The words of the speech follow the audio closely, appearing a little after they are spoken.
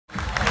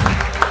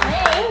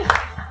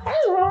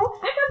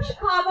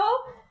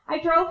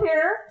drove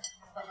here.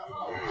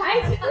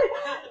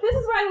 This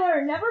is what I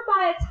learned. Never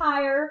buy a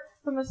tire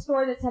from a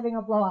store that's having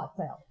a blowout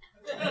sale.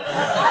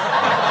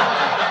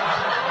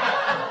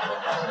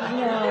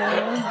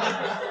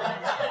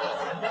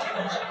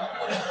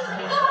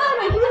 I'm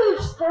a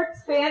huge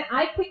sports fan.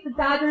 I picked the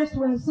Dodgers to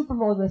win the Super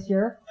Bowl this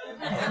year.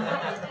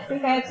 I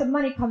think I had some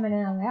money coming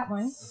in on that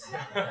one.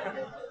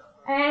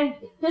 And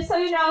just so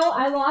you know,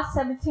 I lost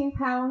 17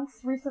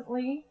 pounds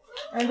recently.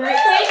 I'm very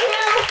thank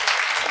you.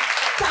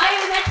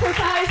 Diet and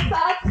exercise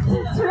sucks.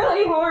 It's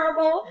really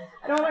horrible.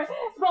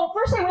 Well,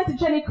 first I went to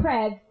Jenny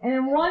Craig, and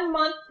in 1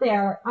 month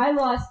there, I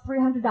lost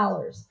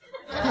 $300.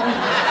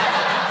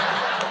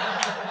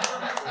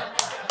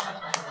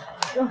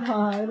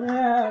 God,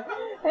 yeah.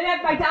 And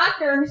then my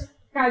doctor's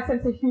got a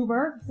sense of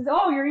humor. He says,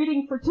 "Oh, you're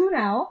eating for two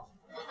now."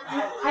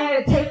 I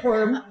had a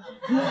tapeworm.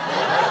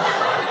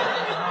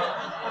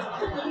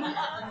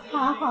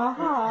 Ha ha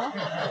ha.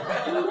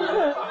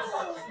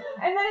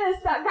 And then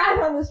this guy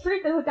on the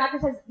street, the doctor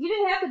says, "You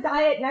didn't have to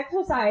diet and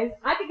exercise.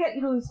 I could get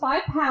you to lose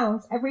 5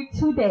 pounds every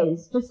 2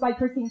 days just by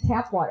drinking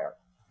tap water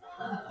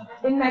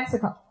in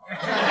Mexico." It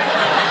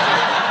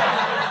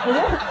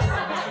works.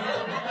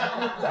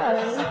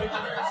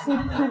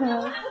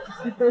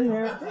 I've been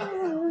there.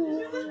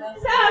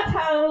 So I'll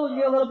tell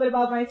you a little bit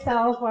about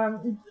myself.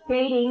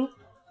 Dating.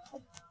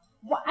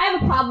 Well, I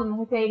have a problem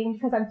with dating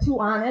because I'm too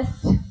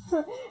honest.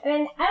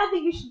 And I don't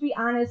think you should be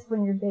honest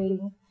when you're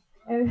dating.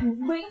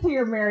 And wait till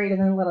you're married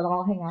and then let it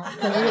all hang out.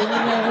 No,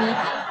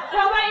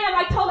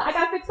 I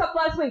got fixed up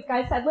last week.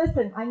 I said,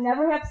 "Listen, I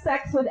never have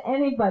sex with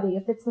anybody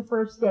if it's the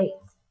first date."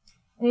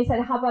 And he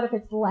said, "How about if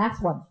it's the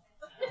last one?"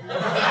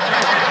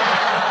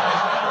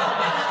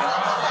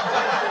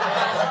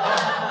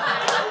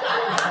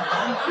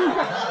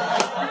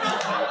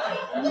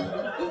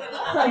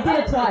 So I did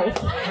it twice.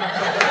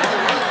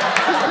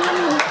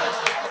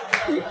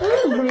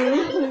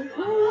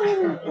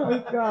 Oh,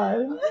 God.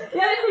 The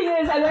other thing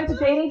is I went to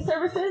dating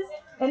services,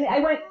 and I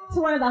went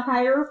to one of the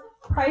higher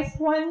priced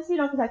ones,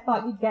 because I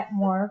thought you'd get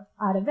more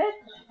out of it.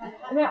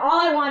 And then all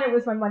I wanted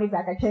was my money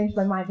back. I changed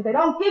my mind, but they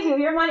don't give you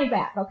your money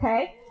back,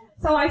 okay?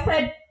 So I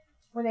said,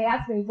 when they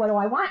asked me, what do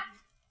I want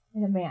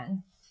in a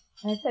man?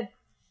 And I said,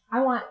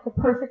 I want the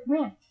perfect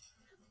man.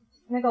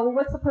 And they go, well,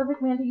 what's the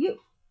perfect man to you?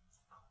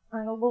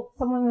 And I go, well,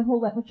 someone who'll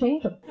let me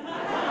change him.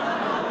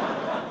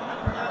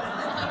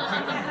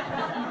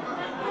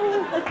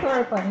 That's sort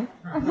of funny.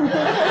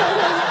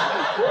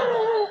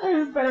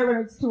 It's better when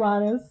it's too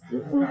honest.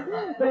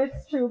 But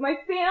it's true. My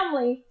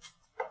family,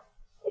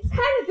 it's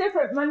kind of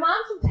different. My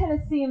mom's from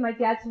Tennessee and my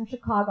dad's from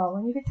Chicago.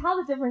 And you can tell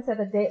the difference at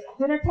the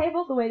dinner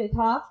table, the way they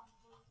talk.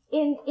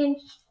 In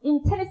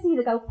Tennessee,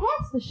 they go,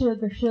 "Pass the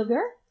sugar,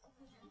 sugar."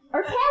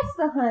 Or "Pass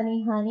the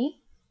honey,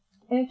 honey."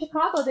 And in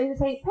Chicago, they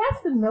say,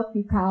 "Pass the milk,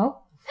 you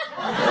cow."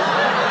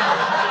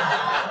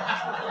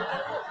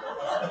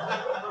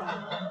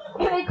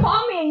 And they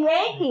call me a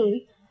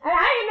Yankee. And I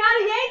am not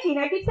a Yankee. And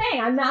I keep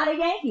saying, I'm not a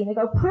Yankee. And they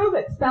go, "Prove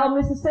it. Spell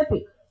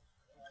Mississippi."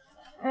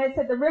 And I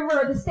said, "The river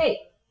or the state."